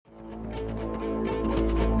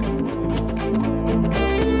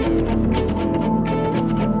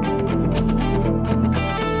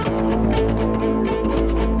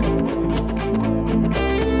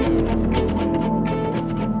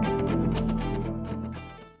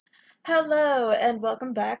Hello and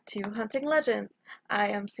welcome back to Hunting Legends. I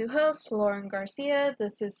am Sue host Lauren Garcia.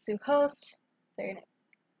 This is Sue host. Say your name.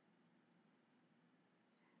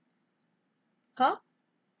 Huh?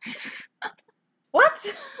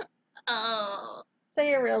 What? Oh, Say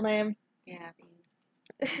your real name.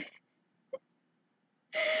 Gabby.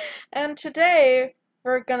 And today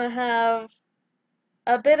we're gonna have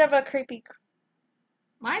a bit of a creepy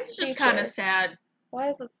Mine's just kind of feature. sad. Why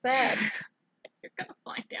is it sad? You're gonna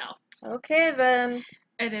find out. Okay then.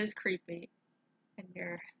 It is creepy. And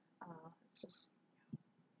it's just.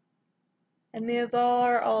 And these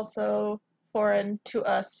are also foreign to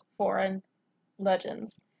us, foreign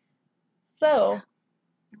legends. So,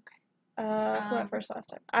 Okay. who went first last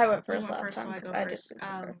time? I went You first went last first, time so I because go I did first.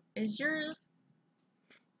 Lucifer. Is yours,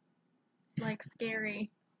 like, scary?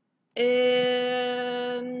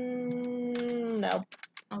 No.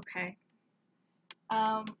 Okay.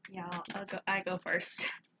 Yeah, I go first.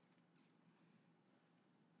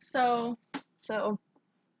 So, So,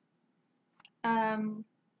 um,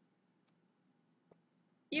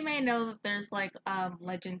 you may know that there's, like,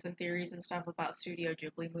 legends and theories and stuff about Studio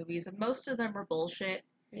Ghibli movies, and most of them are bullshit.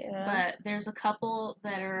 yeah. But there's a couple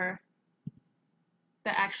that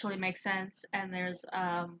actually make sense, and there's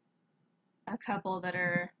a couple that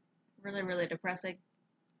are really, really depressing.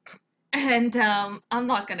 And I'm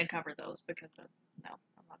not gonna cover those because I'm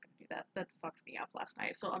not gonna do that. That fucked me up last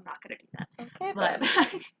night, so I'm not gonna do that. Okay But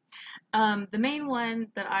then. the main one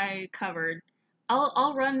that I covered,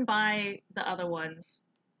 I'll run by the other ones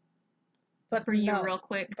But for you no. real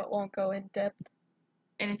quick, But won't go in depth.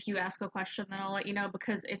 and if you ask a question, then I'll let you know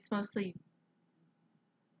because it's mostly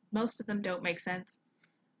most of them don't make sense.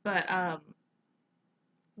 But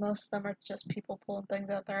Most of them are just people pulling things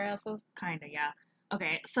out their asses. kinda, yeah.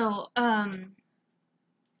 Okay, so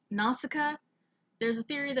Nausicaa, there's a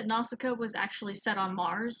theory that Nausicaa was actually set on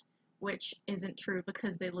Mars, which isn't true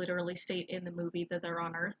because they literally state in the movie that they're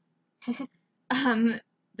on Earth. Um,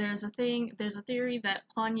 there's a theory that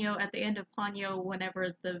Ponyo, at the end of Ponyo,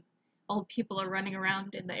 whenever the old people are running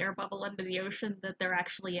around in the air bubble under the ocean, that they're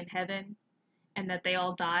actually in heaven and that they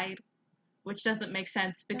all died, which doesn't make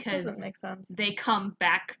sense That doesn't because make sense. they come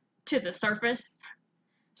back to the surface.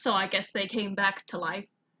 So I guess they came back to life.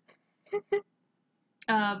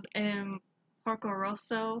 And Porco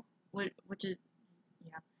Rosso, which is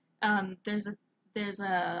yeah. There's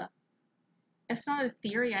a it's not a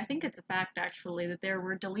theory. I think it's a fact actually that there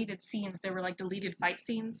were deleted scenes. There were like deleted fight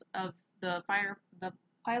scenes of the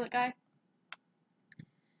pilot guy.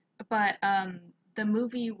 But the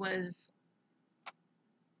movie was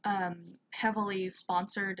heavily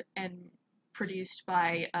sponsored and produced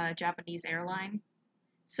by a Japanese airline.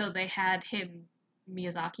 So they had him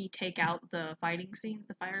Miyazaki take out the fighting scene,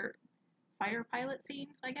 the fighter pilot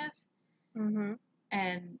scenes, I guess. Mm-hmm.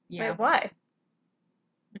 And yeah, Wait, why?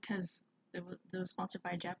 because it was sponsored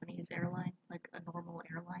by a Japanese airline, like a normal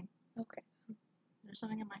airline. Okay. Is there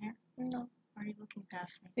something in my hair? No. Why are you looking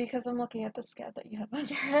past me? Because I'm looking at the scab that you have on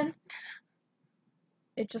your head.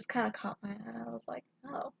 It just kind of caught my eye. I was like,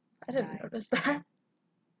 oh, I didn't Right. notice that.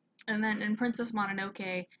 And then in Princess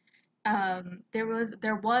Mononoke, there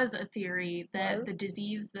was a theory that the Was?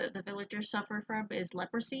 disease that the villagers suffer from is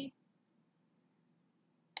leprosy,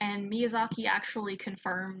 and Miyazaki actually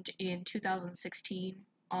confirmed in 2016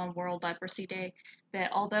 on World Leprosy Day that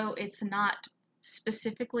although it's not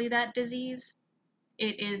specifically that disease,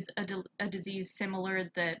 it is a disease similar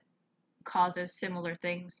that causes similar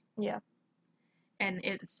things. Yeah. And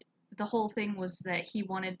it's the whole thing was that he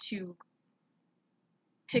wanted to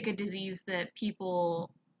pick a disease that people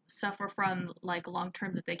suffer from like long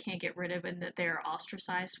term that they can't get rid of and that they're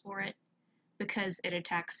ostracized for it because it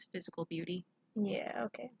attacks physical beauty. Yeah,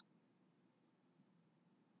 okay.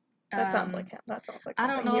 That sounds like Um, him. That sounds like I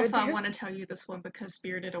don't something know he if would I do. want to tell you this one because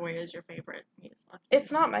Spirited Away is your favorite Miyazaki.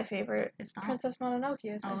 It's not my favorite. It's not. Princess Mononoke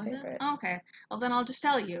is my Oh, is it? favorite. Oh, okay. Well, then I'll just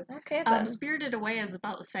tell you. Okay then. Spirited Away is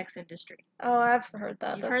about the sex industry. Oh, I've heard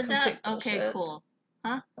that. You've That's heard that? complete Okay, bullshit. cool.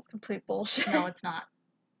 Huh? That's complete bullshit. No, it's not.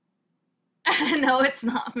 No, it's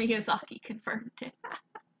not. Miyazaki confirmed it.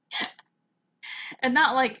 And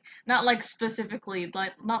not like specifically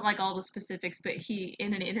like not like all the specifics, but he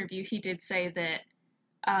in an interview he did say that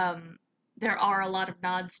um there are a lot of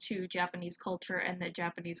nods to Japanese culture and that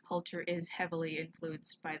Japanese culture is heavily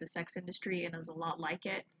influenced by the sex industry and is a lot like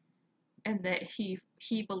it, and that he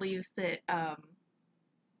believes that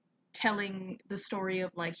telling the story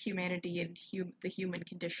of like humanity and the human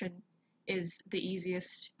condition is the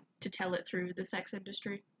easiest to tell it through the sex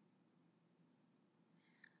industry.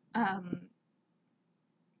 Um,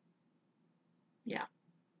 yeah.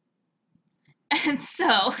 And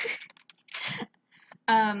so,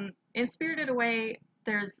 In Spirited Away,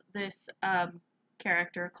 there's this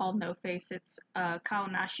character called No Face. It's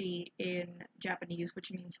Kaonashi in Japanese,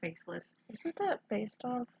 which means faceless. Isn't that based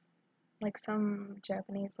off like some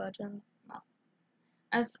Japanese legend?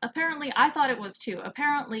 As apparently, I thought it was too.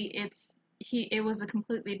 Apparently, it was a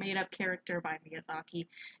completely made up character by Miyazaki,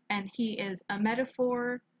 and he is a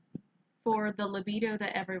metaphor for the libido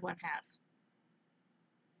that everyone has.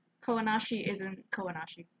 Koanashi isn't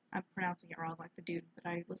Koanashi. I'm pronouncing it wrong, like the dude that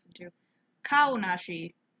I listened to.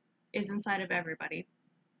 Kaonashi is inside of everybody.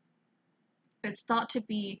 It's thought to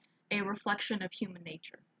be a reflection of human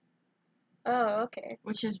nature, Oh, okay.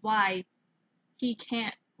 which is why he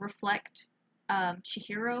can't reflect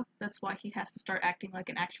Chihiro. That's why he has to start acting like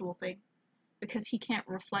an actual thing, because he can't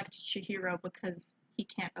reflect Chihiro because he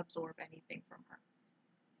can't absorb anything from her.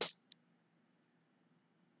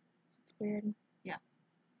 It's weird. Yeah.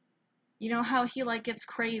 You know how he like gets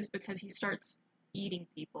crazed because he starts eating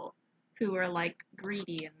people who are like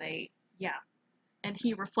greedy and and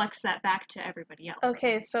he reflects that back to everybody else.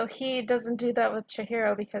 Okay, so he doesn't do that with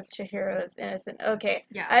Chihiro because Chihiro is innocent. Okay.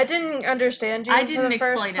 Yeah. I didn't understand you I for didn't the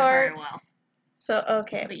first explain it part. very well. So,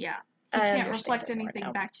 okay. But yeah, he I can't understand reflect it more anything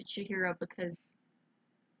now. back to Chihiro because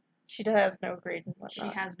She has no greed and she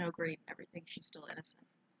whatnot. has no greed and everything. She's still innocent.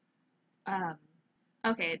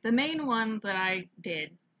 Okay, the main one that I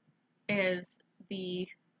did is the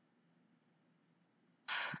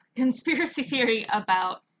conspiracy theory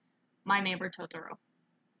about My Neighbor Totoro.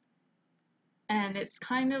 And it's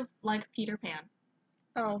kind of like Peter Pan.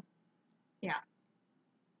 Oh. Yeah.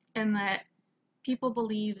 And that people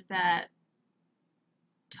believe that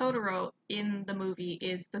Totoro in the movie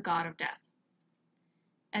is the god of death.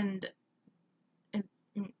 And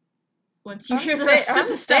once you hear the rest of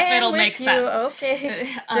the stuff, it'll make sense. Okay.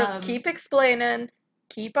 Just keep explaining.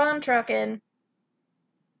 Keep on trucking.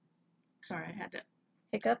 Sorry, I had to.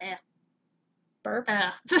 Hiccup. Burp.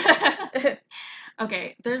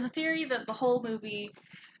 Okay, there's a theory that the whole movie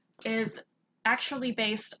is actually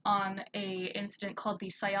based on a incident called the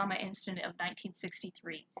Sayama Incident of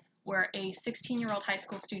 1963, where a 16-year-old high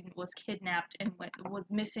school student was kidnapped and was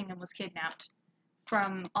missing and was kidnapped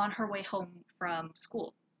on her way home from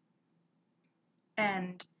school.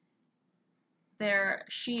 And her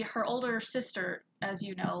older sister, as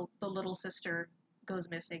you know, the little sister goes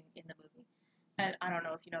missing in the movie. And I don't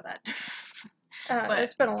know if you know that. But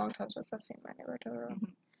it's been a long time since I've seen My Neighbor Totoro. Mm-hmm.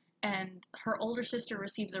 And her older sister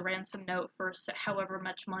receives a ransom note for however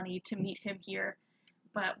much money to meet him here.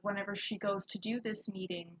 But whenever she goes to do this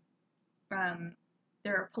meeting,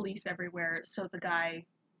 there are police everywhere, so the guy,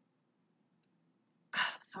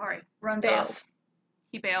 runs off.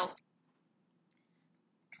 He bails.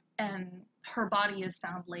 And her body is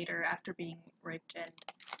found later after being raped and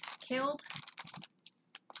killed.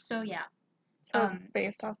 So yeah. So it's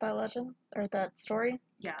based off that legend or that story?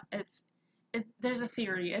 Yeah, there's a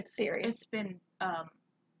theory. It's been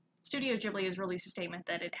Studio Ghibli has released a statement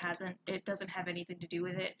that it doesn't have anything to do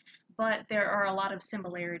with it, but there are a lot of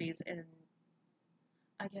similarities, and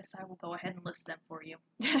I guess I will go ahead and list them for you.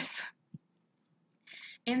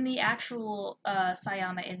 In the actual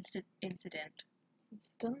Sayama incident,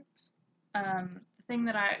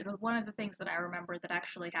 one of the things that I remember that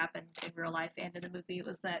actually happened in real life and in the movie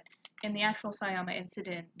was that in the actual Sayama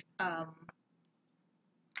incident,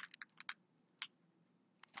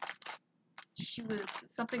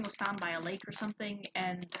 something was found by a lake or something,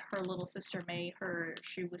 and her little sister May,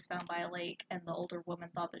 she was found by a lake, and the older woman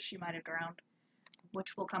thought that she might have drowned,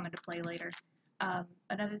 which will come into play later.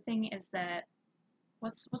 Another thing is that,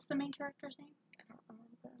 what's the main character's name? I don't remember.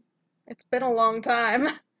 It's been a long time.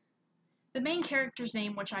 The main character's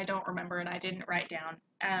name, which I don't remember and I didn't write down,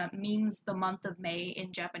 means the month of May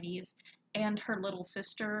in Japanese, and her little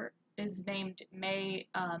sister is named Mei,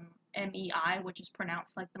 M-E-I, which is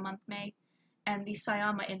pronounced like the month May, and the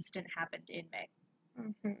Sayama incident happened in May.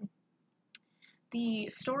 Mm-hmm. The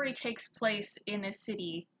story takes place in a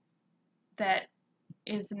city that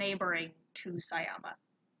is neighboring to Sayama.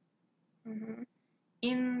 Mm-hmm.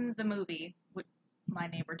 In the movie, My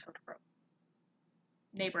Neighbor Totoro,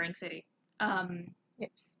 neighboring city.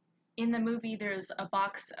 Yes. In the movie, there's a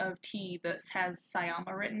box of tea that has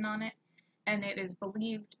Sayama written on it, and it is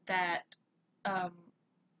believed that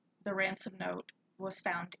the ransom note was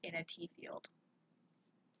found in a tea field.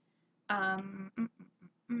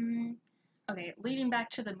 Okay, leading back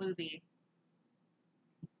to the movie,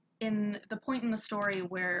 in the point in the story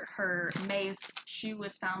where May's shoe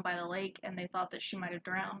was found by the lake and they thought that she might have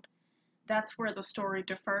drowned, that's where the story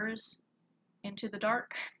differs into the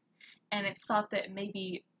dark, and it's thought that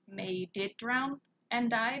maybe May did drown and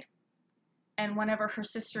died, And whenever her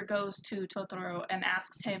sister goes to Totoro and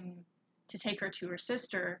asks him to take her to her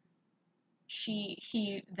sister,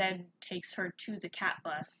 he then takes her to the cat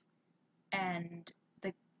bus, and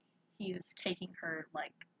he is taking her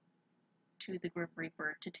like to the Grim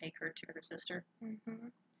Reaper to take her to her sister. Mm-hmm.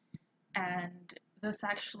 And this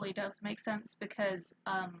actually does make sense because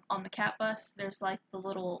on the cat bus there's like the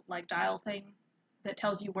little like dial thing that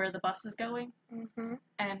tells you where the bus is going, Mm-hmm.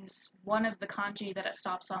 and one of the kanji that it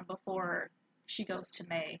stops on before she goes to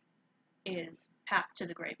May is Path to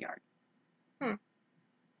the Graveyard. Hmm.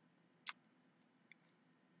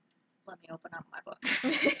 Let me open up my book.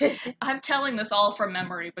 I'm telling this all from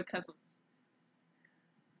memory because of...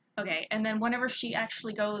 Okay, and then whenever she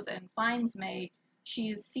actually goes and finds May,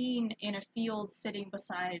 she is seen in a field sitting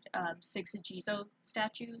beside six Jizo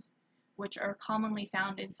statues, which are commonly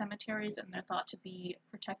found in cemeteries, and they're thought to be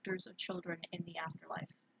protectors of children in the afterlife,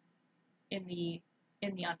 in the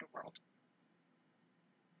underworld.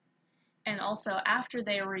 And also, after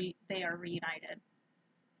they are reunited,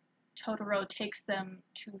 Totoro takes them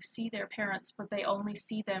to see their parents, but they only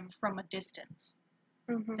see them from a distance.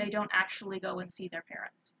 Mm-hmm. They don't actually go and see their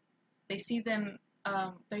parents. They see them,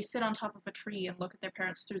 they sit on top of a tree and look at their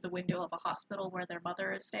parents through the window of a hospital where their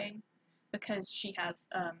mother is staying. Because she has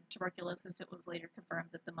tuberculosis, it was later confirmed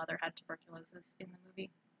that the mother had tuberculosis in the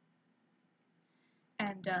movie.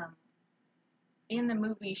 And in the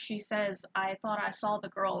movie, she says, "I thought I saw the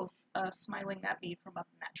girls smiling at me from up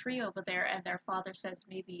in that tree over there," and their father says,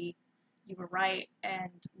 "Maybe you were right."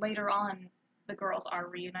 And later on, the girls are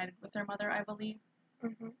reunited with their mother, I believe.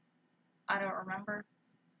 Mm-hmm. I don't remember.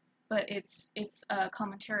 But it's a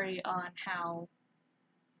commentary on how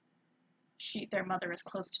their mother is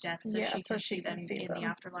close to death, so Yeah, she so can she see can them see in them. the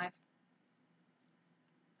afterlife.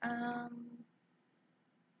 I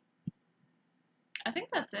think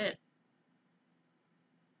that's it.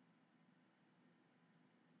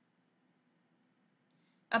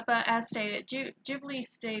 But as stated, Ghibli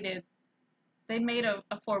stated, they made a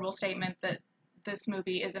formal statement that this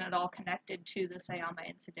movie isn't at all connected to the Sayama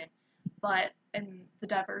incident, but in the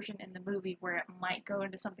diversion in the movie where it might go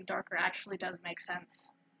into something darker actually does make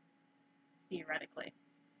sense, theoretically,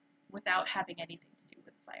 without having anything to do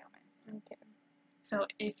with the Sayama incident. Okay. So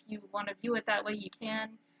if you want to view it that way, you can.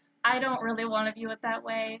 I don't really want to view it that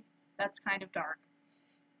way. That's kind of dark.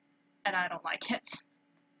 And I don't like it.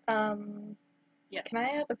 Yes. Can I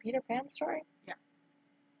have a Peter Pan story? Yeah.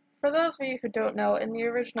 For those of you who don't know, in the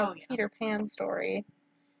original Oh, yeah. Peter Pan story,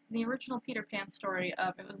 The original Peter Pan story,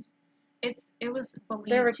 it was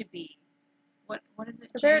believed to be, what is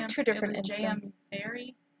it? there are two different It was J.M. instances.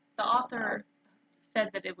 Barrie. The author said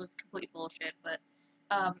that it was complete bullshit, but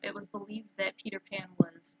it was believed that Peter Pan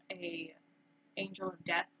was a angel of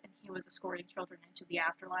death, and he was escorting children into the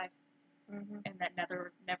afterlife, Mm-hmm. and that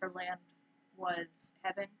Neverland was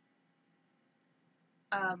heaven,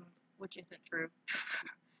 which isn't true,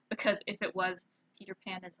 because if it was, Peter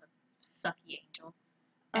Pan is a sucky angel.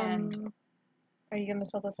 And are you going to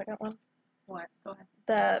tell the second one? what? Go ahead.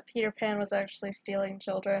 That Peter Pan was actually stealing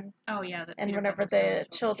children. Oh yeah, and whenever the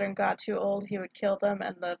children got too old, he would kill them,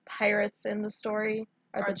 and the pirates in the story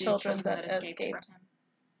are the children that escaped. From him.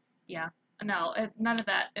 Yeah. No, none of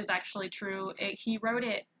that is actually true. He wrote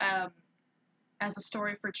it as a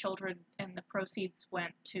story for children, and the proceeds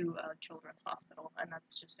went to a children's hospital, and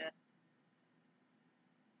that's just it.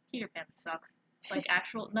 Peter Pan sucks. Like,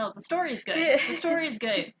 no, the story is good. Yeah. The story is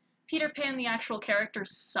good. Peter Pan, the actual character,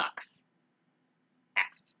 sucks.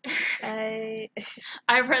 Ass.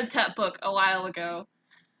 I read that book a while ago.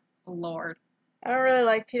 Lord. I don't really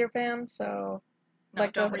like Peter Pan, so No,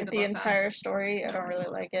 like don't read the book, entire story, I Don't don't read really the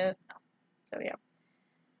like it. No. So yeah.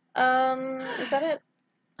 Is that it?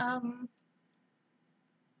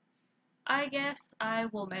 I guess I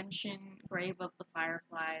will mention Grave of the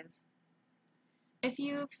Fireflies. If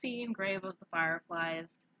you've seen Grave of the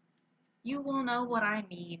Fireflies, you will know what I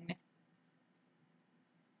mean.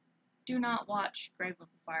 Do not watch Grave of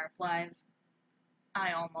the Fireflies.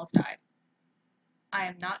 I almost died. I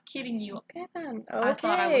am not kidding you. Okay then. Okay. I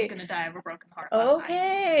thought I was gonna die of a broken heart last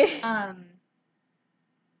Okay. night.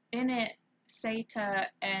 In it, Seita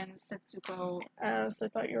and Setsuko, I honestly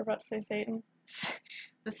thought you were about to say Satan.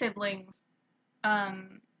 the siblings,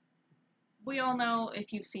 we all know,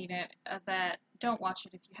 if you've seen it, that don't watch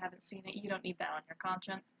it if you haven't seen it. You don't need that on your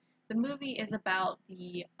conscience. The movie is about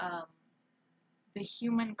the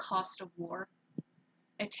human cost of war.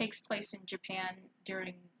 It takes place in Japan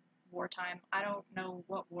during wartime. I don't know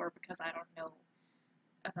what war because I don't know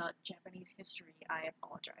about Japanese history. I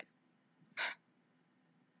apologize.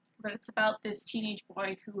 But it's about this teenage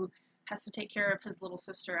boy who has to take care of his little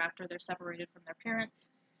sister after they're separated from their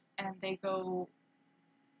parents, and they go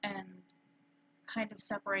and kind of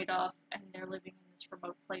separate off, and they're living in this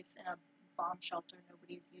remote place in a bomb shelter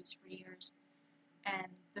nobody's used for years. And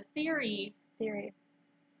the theory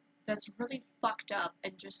that's really fucked up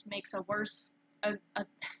and just makes a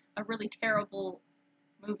really terrible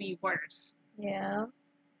movie worse Yeah.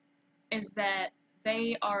 is that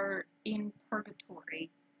they are in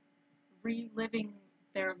purgatory, reliving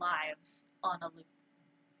their lives on a loop.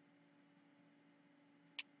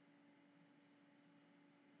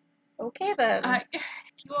 Okay then. Do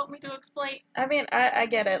you want me to explain? I mean, I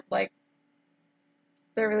get it. Like,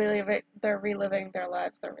 they're reliving their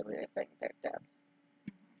lives. They're reliving their deaths.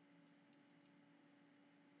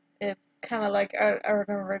 It's kind of like an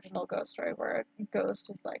original ghost story where a ghost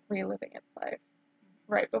is like reliving its life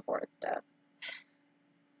right before its death.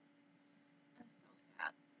 That's so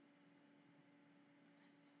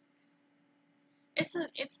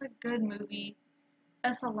sad. It's a good movie.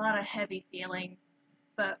 That's a lot of heavy feelings,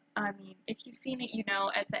 but I mean, if you've seen it, you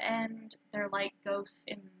know at the end they're like ghosts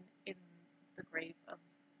in the grave of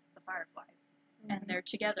the fireflies, and they're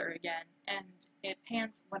together again. And it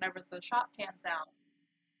pans whenever the shot pans out.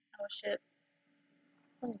 Oh shit.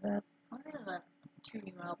 What is that? What are the two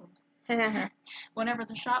new albums? Whenever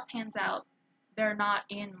the shot pans out, they're not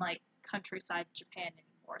in like countryside Japan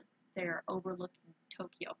anymore. They're overlooking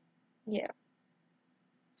Tokyo. Yeah.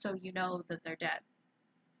 So you know that they're dead.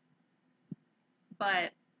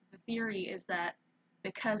 But the theory is that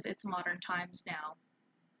because it's modern times now,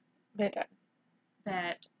 They died.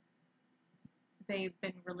 that they've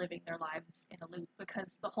been reliving their lives in a loop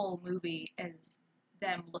because the whole movie is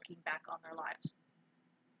them looking back on their lives.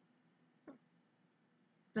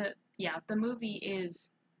 The movie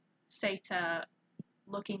is Seita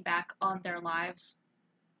looking back on their lives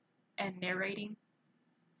and narrating.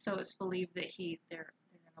 So it's believed that they're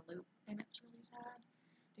in a loop, and it's really sad.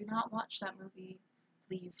 Do not watch that movie,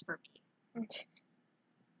 please, for me.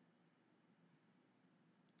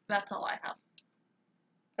 That's all I have.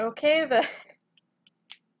 Okay then.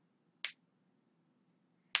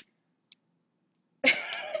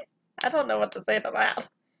 I don't know what to say to that.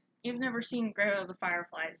 You've never seen Grave of the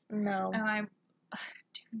Fireflies. No. And I do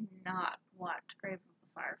not watch Grave of the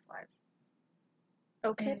Fireflies.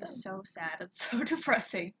 Okay It then. is so sad. It's so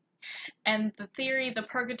depressing. And the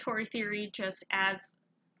purgatory theory just adds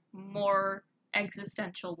more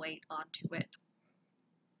existential weight onto it.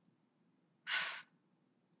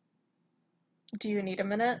 Do you need a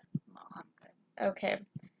minute? No, I'm good. Okay.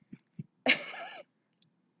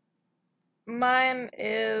 Mine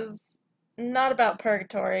is not about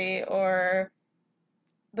purgatory or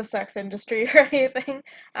the sex industry or anything.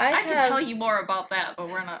 I can tell you more about that, but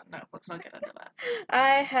let's not get into that.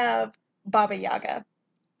 I have Baba Yaga,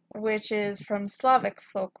 which is from Slavic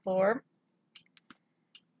folklore.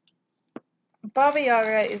 Baba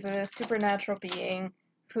Yaga is a supernatural being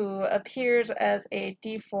who appears as a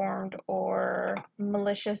deformed or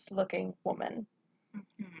malicious-looking woman.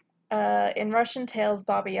 Mm-hmm. In Russian tales,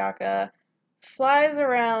 Baba Yaga flies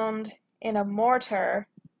around in a mortar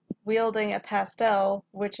wielding a pastel,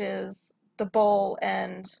 which is the bowl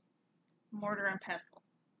and mortar and pestle.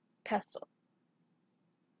 Pestle.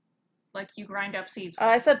 Like you grind up seeds.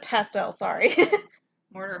 I said pastel, sorry.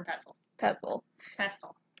 Mortar and pestle. Pestle.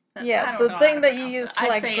 Pestle. Yeah, the thing that you use to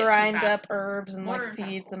like grind up herbs and like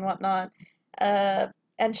seeds and whatnot. And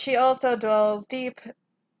she also dwells deep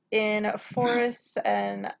in forests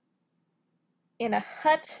and in a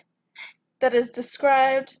hut that is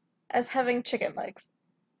described as having chicken legs.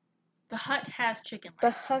 The hut has chicken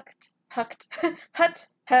legs. The hut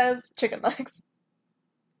has chicken legs.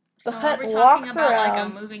 The hut are we walks talking about around,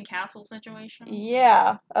 like a moving castle situation?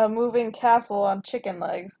 Yeah, a moving castle on chicken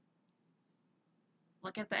legs.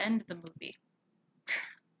 Look at the end of the movie.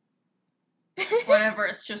 Whenever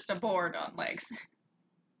it's just a board on legs.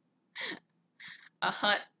 A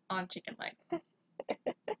hut on chicken legs.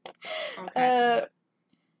 Okay.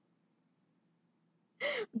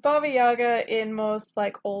 Baba Yaga in most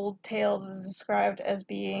like old tales is described as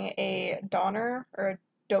being a donor or a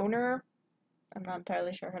donor. I'm not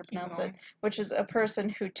entirely sure how to pronounce it, which is a person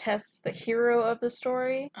who tests the hero of the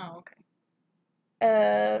story. Oh,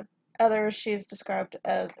 okay. Others she's described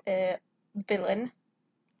as a villain.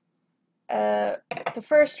 The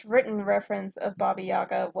first written reference of Baba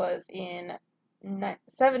Yaga was in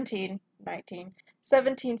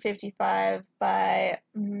 1755 by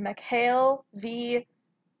Mikhail V.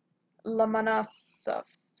 Lomonosov.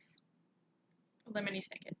 Lemony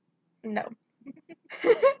Snicket. No.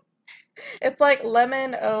 It's like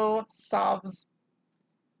Lemon O Sovs.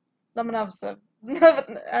 Lomonosov.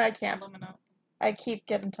 I can't. Lemon. I keep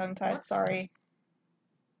getting tongue-tied, sorry.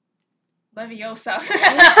 Leviosa.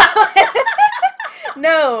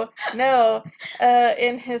 No.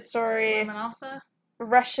 In his story, Lemonosa?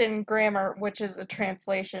 Russian grammar, which is a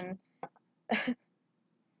translation.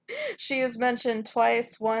 She is mentioned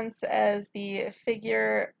twice, once as the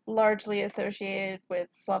figure largely associated with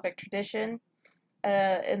Slavic tradition.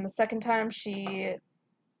 In the second time, she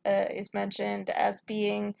is mentioned as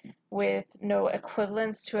being with no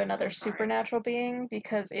equivalence to another supernatural being,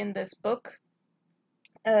 because in this book,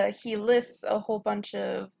 he lists a whole bunch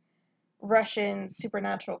of Russian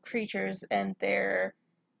supernatural creatures and their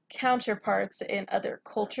counterparts in other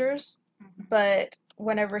cultures, but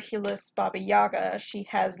whenever he lists Baba Yaga, she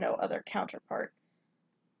has no other counterpart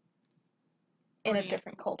in a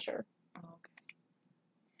different culture. Oh,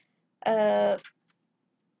 okay.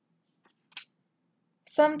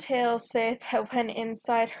 Some tales say that when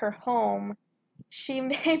inside her home, she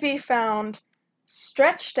may be found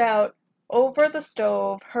stretched out over the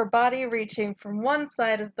stove, her body reaching from one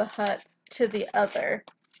side of the hut to the other.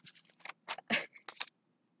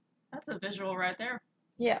 That's a visual right there.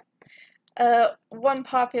 Yeah. One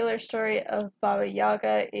popular story of Baba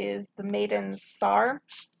Yaga is The Maiden Tsar,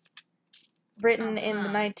 written in the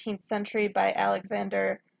 19th century by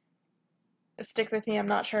Alexander, stick with me, I'm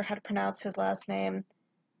not sure how to pronounce his last name,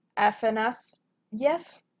 Afanasyev?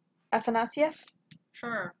 Afanasyev?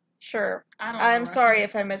 Sure. Sure. I don't know I'm Russian. sorry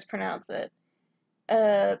if I mispronounce it.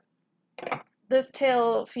 This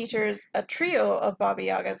tale features a trio of Baba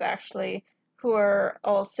Yagas, actually, who are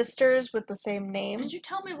all sisters with the same name. Did you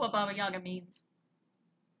tell me what Baba Yaga means?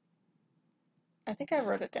 I think I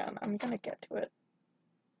wrote it down. I'm gonna get to it.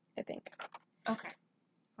 I think. Okay.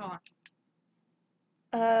 Go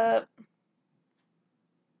on.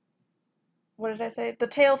 What did I say? The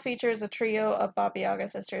tale features a trio of Baba Yaga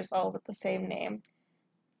sisters, all with the same name.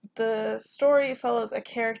 The story follows a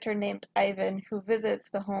character named Ivan who visits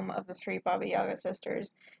the home of the three Baba Yaga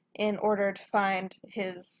sisters in order to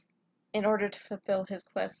fulfill his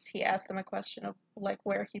quests. He asks them a question of like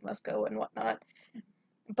where he must go and whatnot.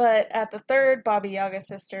 But at the third Baba Yaga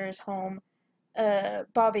sister's home,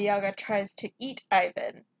 Baba Yaga tries to eat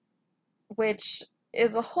Ivan, which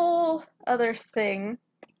is a whole other thing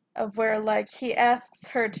of where like he asks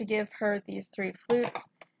her to give her these 3 flutes,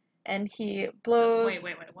 and he blows.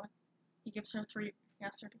 Wait, what? He asks her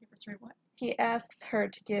to give her 3 what? He asks her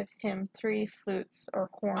to give him 3 flutes or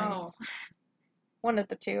horns. Oh. One of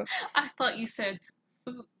the 2. I thought you said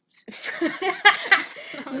flutes.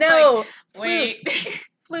 No, like, wait.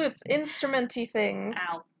 Flutes, instrumenty things.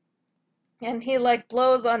 Ow. And he like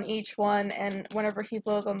blows on each one, and whenever he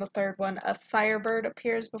blows on the third one, a firebird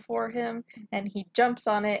appears before him, and he jumps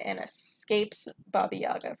on it and escapes Baba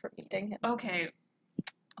Yaga from eating him. Okay.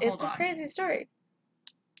 It's a crazy story.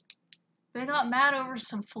 They got mad over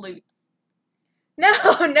some flutes.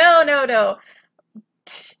 No.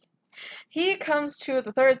 He comes to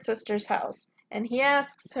the third sister's house, and he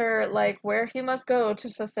asks her, like, where he must go to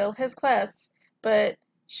fulfill his quests, but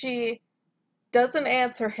she doesn't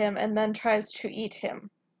answer him and then tries to eat him.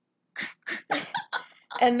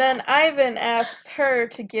 And then Ivan asks her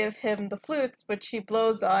to give him the flutes, which he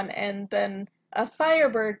blows on, and then a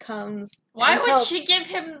firebird comes. Why would she give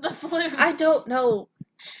him the flutes? I don't know.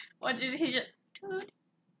 What did he just... Toot.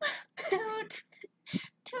 Toot.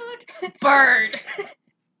 Toot. Bird.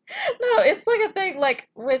 No, it's like a thing, like,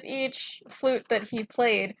 with each flute that he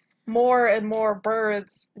played, more and more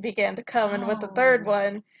birds began to come, and with the third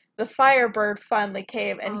one, the firebird finally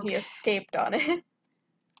came, and he escaped on it.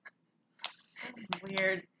 This is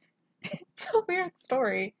weird. It's a weird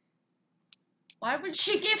story. Why would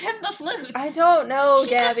she give him the flutes? I don't know,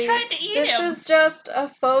 Gabby. She just tried to eat him. This is just a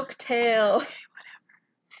folk tale. Okay,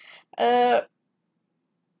 whatever.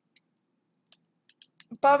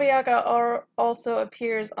 Baba Yaga also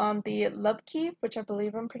appears on the Lubki, which I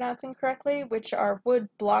believe I'm pronouncing correctly, which are wood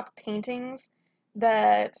block paintings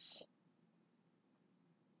that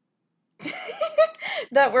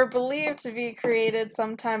that were believed to be created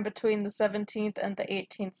sometime between the 17th and the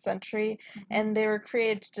 18th century, and they were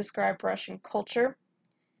created to describe Russian culture.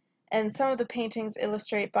 And some of the paintings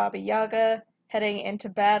illustrate Baba Yaga heading into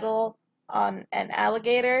battle on an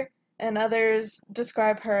alligator, and others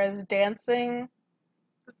describe her as dancing.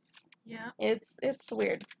 Yeah. It's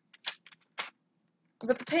weird.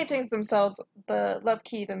 But the paintings themselves, the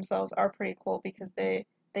Lubki themselves, are pretty cool because they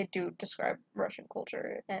do describe Russian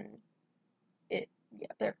culture, and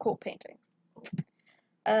they're cool paintings.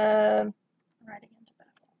 Riding into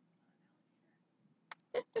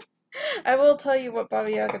battle. I will tell you what Baba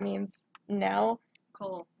Yaga means now.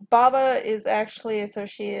 Cool. Baba is actually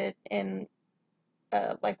associated in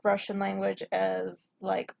like Russian language as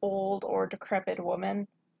like old or decrepit woman.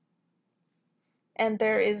 and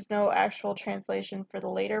there is no actual translation for the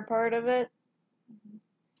later part of it.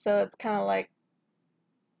 So it's kind of like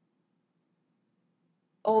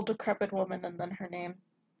old decrepit woman and then her name.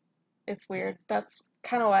 It's weird. That's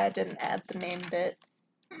kind of why I didn't add the name bit.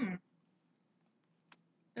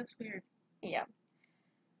 That's weird. Yeah.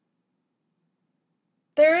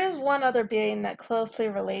 There is one other being that closely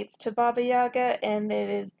relates to Baba Yaga, and it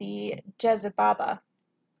is the Jezebaba,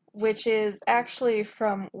 which is actually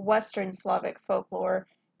from Western Slavic folklore,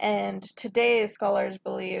 and today scholars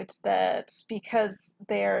believed that because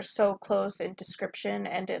they are so close in description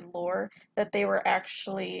and in lore, that they were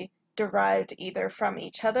actually derived either from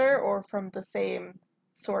each other or from the same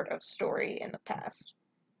sort of story in the past.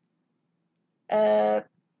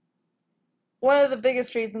 One of the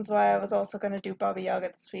biggest reasons why I was also going to do Baba Yaga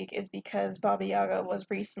this week is because Baba Yaga was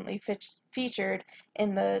recently featured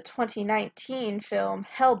in the 2019 film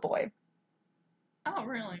Hellboy. Oh,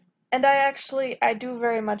 really? And I do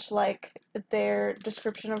very much like their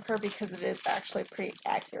description of her because it is actually pretty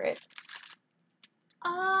accurate.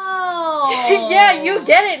 Oh! Yeah, you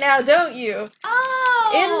get it now, don't you?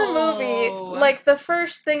 Oh! In the movie, like, the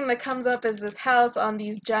first thing that comes up is this house on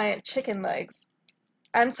these giant chicken legs.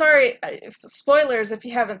 I'm sorry, spoilers if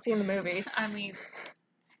you haven't seen the movie. I mean,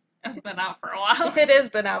 it's been out for a while. It has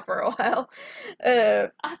been out for a while.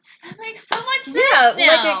 That makes so much sense Yeah, now.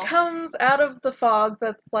 like, it comes out of the fog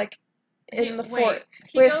that's, like, in the fort.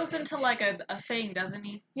 He goes into, like, a thing, doesn't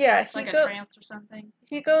he? Yeah, like a trance or something?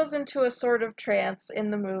 He goes into a sort of trance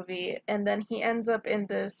in the movie, and then he ends up in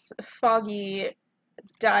this foggy,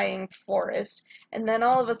 dying forest, and then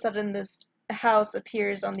all of a sudden this house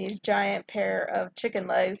appears on these giant pair of chicken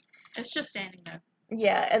legs. It's just standing there.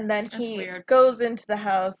 Yeah, and then he goes into the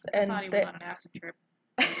house, and I thought he was on an acid trip.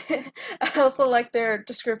 I also like their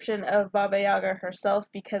description of Baba Yaga herself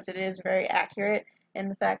because it is very accurate in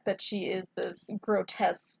the fact that she is this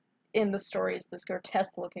grotesque, in the stories, this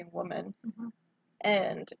grotesque looking woman. Mm-hmm.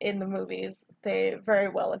 And in the movies, they very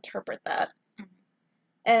well interpret that. Mm-hmm.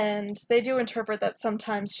 And they do interpret that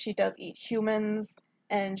sometimes she does eat humans,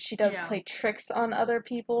 and she does play tricks on other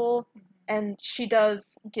people, and she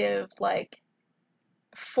does give, like,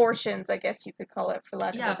 fortunes, I guess you could call it, for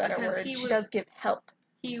lack of a better word. She does give help.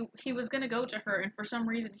 He was gonna go to her, and for some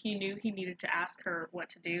reason he knew he needed to ask her what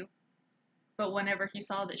to do. But whenever he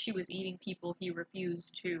saw that she was eating people, he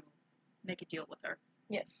refused to make a deal with her.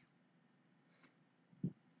 Yes.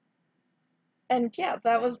 And yeah,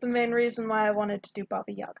 that was the main reason why I wanted to do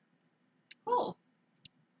Baba Yaga. Cool.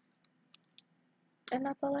 And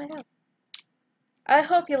that's all I have. I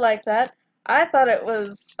hope you like that. I thought it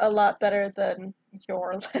was a lot better than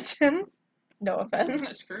your legends. No offense.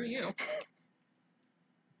 Screw you.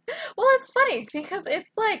 Well, it's funny because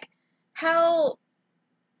it's like how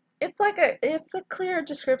it's a clear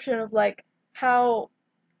description of like how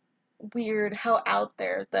weird, how out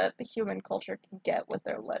there that the human culture can get with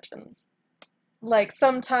their legends. Like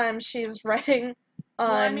sometimes she's writing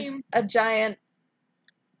on a giant.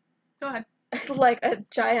 Go ahead. Like a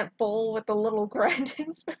giant bowl with a little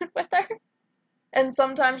grinding spoon with her. And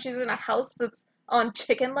sometimes she's in a house that's on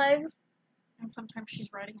chicken legs. And sometimes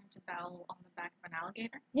she's riding into battle on the back of an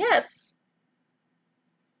alligator. Yes.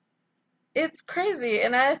 It's crazy,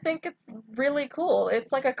 and I think it's really cool.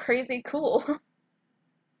 It's like a crazy cool.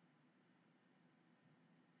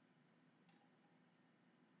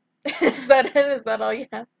 Is that it? Is that all you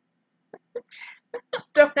have?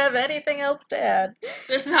 Don't have anything else to add.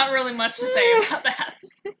 There's not really much to say about that.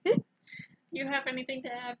 You have anything to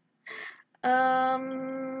add? I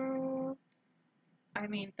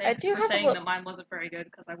mean, thanks for saying that mine wasn't very good,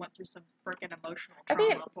 because I went through some freaking emotional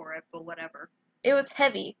trauma for it, but whatever. It was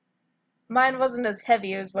heavy. Mine wasn't as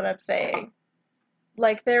heavy as what I'm saying.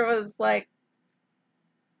 Like, there's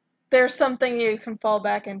something you can fall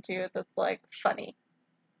back into that's, like, funny.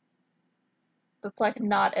 That's, like,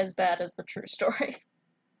 not as bad as the true story.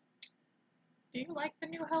 Do you like the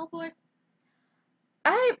new Hellboy?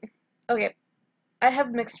 Okay, I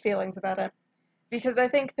have mixed feelings about it. Because I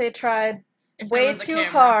think they tried way too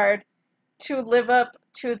hard to live up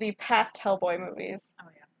to the past Hellboy movies. Oh,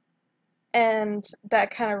 yeah. And that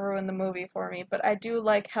kind of ruined the movie for me. But I do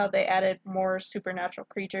like how they added more supernatural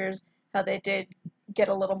creatures, how they did get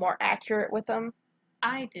a little more accurate with them.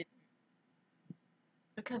 I didn't.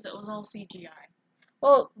 Because it was all CGI.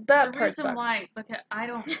 Well, that part sucks. The reason why, because I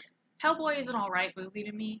don't... Hellboy is an alright movie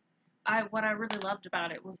to me. What I really loved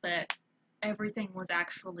about it was that everything was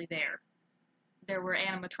actually there. There were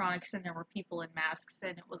animatronics and there were people in masks,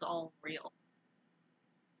 and it was all real.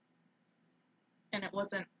 And it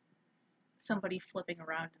wasn't somebody flipping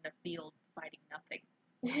around in a field fighting nothing.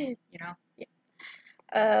 You know?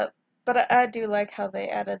 Yeah. But I do like how they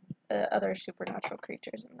added other supernatural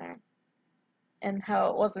creatures in there. And how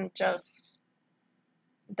it wasn't just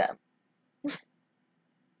them.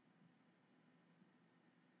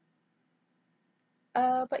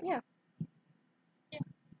 But yeah. Yeah.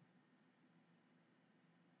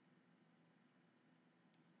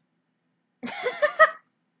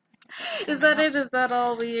 Is that it? Is that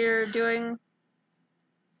all we're doing?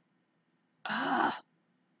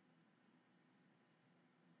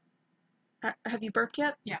 Have you burped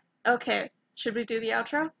yet? Yeah. Okay. Should we do the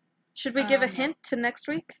outro? Should we give a hint to next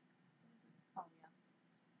week? Oh, yeah.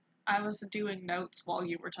 I was doing notes while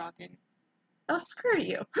you were talking. Oh, screw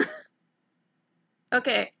you.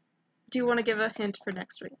 Okay. Do you want to give a hint for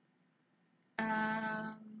next week?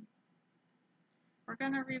 We're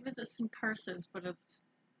gonna revisit some curses, but they're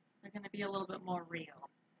gonna be a little bit more real.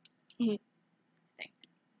 I think.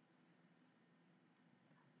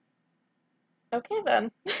 Okay then.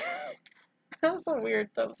 That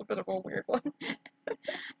was a bit of a weird one.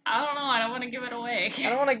 I don't know, I don't want to give it away. I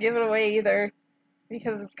don't want to give it away either,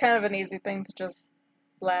 because it's kind of an easy thing to just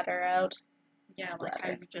bladder out. Yeah, like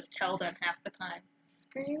how you just tell them half the time.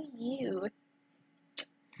 Screw you.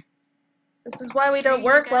 This is why we don't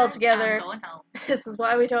work well together. I'm going home. This is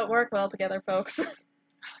why we don't work well together, folks. It's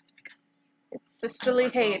because it's sisterly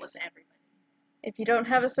hate. Well with if you don't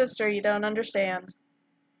have a sister, you don't understand.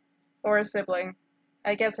 Or a sibling.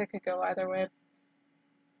 I guess it could go either way.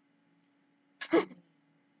 I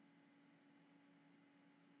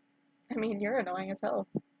mean, you're annoying as hell.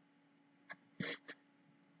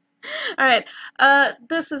 Alright,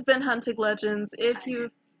 this has been Hunting Legends. If you...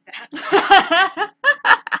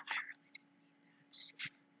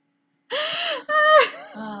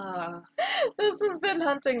 This has been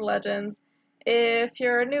Hunting Legends. If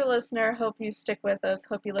you're a new listener, hope you stick with us.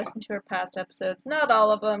 Hope you listen to our past episodes. Not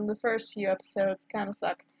all of them. The first few episodes kind of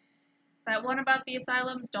suck. That one about the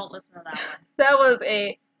asylums, don't listen to that one. That was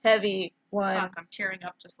a heavy one. Fuck, I'm tearing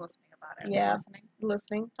up just listening about it. Yeah.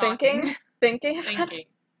 Listening. Thinking. Thinking.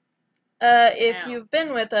 If you've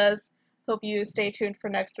been with us, hope you stay tuned for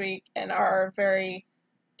next week and our very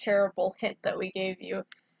terrible hint that we gave you.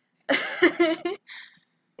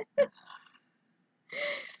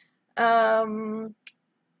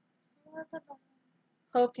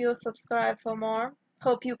 Hope you'll subscribe for more.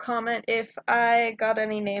 Hope you comment if I got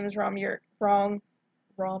any names wrong. You're wrong.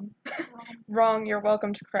 Wrong. You're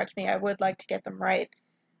welcome to correct me. I would like to get them right.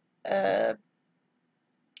 Do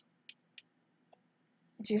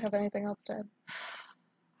you have anything else to add? I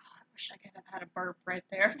wish I could have had a burp right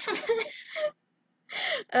there.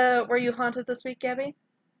 Were you haunted this week, Gabby?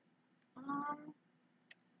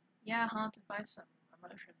 Yeah, haunted by some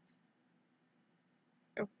emotions.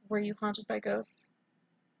 Were you haunted by ghosts?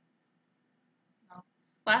 No.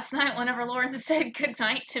 Last night, whenever Lauren said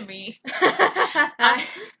goodnight to me,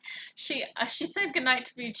 she said goodnight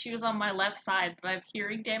to me and she was on my left side, but I have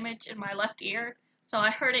hearing damage in my left ear, so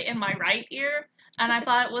I heard it in my right ear, and I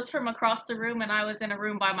thought it was from across the room and I was in a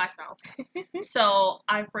room by myself. So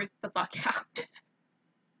I freaked the fuck out.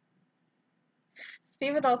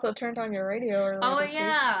 Steven also turned on your radio earlier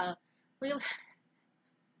this week.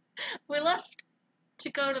 We left to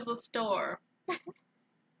go to the store.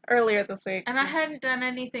 Earlier this week. And I hadn't done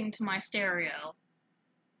anything to my stereo.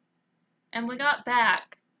 And we got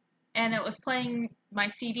back, and it was playing my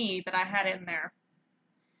CD that I had in there.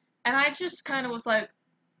 And I just kind of was like,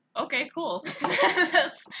 okay, cool.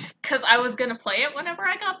 Because I was going to play it whenever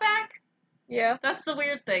I got back. Yeah. That's the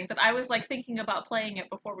weird thing, that I was like thinking about playing it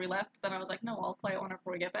before we left, but then I was like, no, I'll play it whenever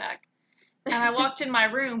we get back. And I walked in my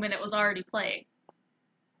room and it was already playing.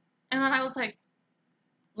 And then I was like,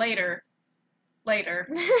 later.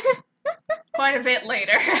 Quite a bit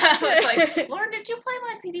later. I was like, Lauren, did you play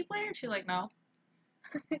my CD player? And she's like, no.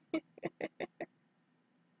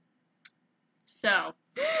 So.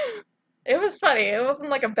 It was funny. It wasn't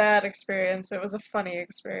like a bad experience. It was a funny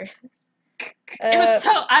experience.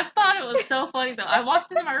 I thought it was so funny though. I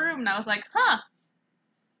walked into my room and I was like, huh.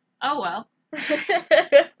 Oh well.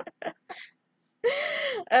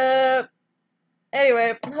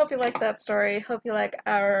 Anyway, hope you like that story. Hope you like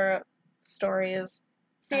our stories.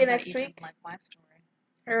 See you next week. Like my story.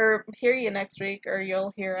 Or hear you next week, or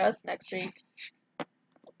you'll hear us next week.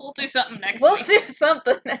 We'll do something next week. We'll do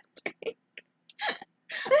something next week.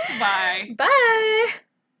 Bye. Bye.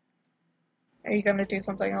 Are you gonna do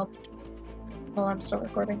something else while I'm still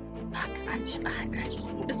recording? Fuck, I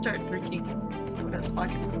just need to start drinking soda so I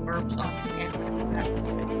can put burps on camera. That's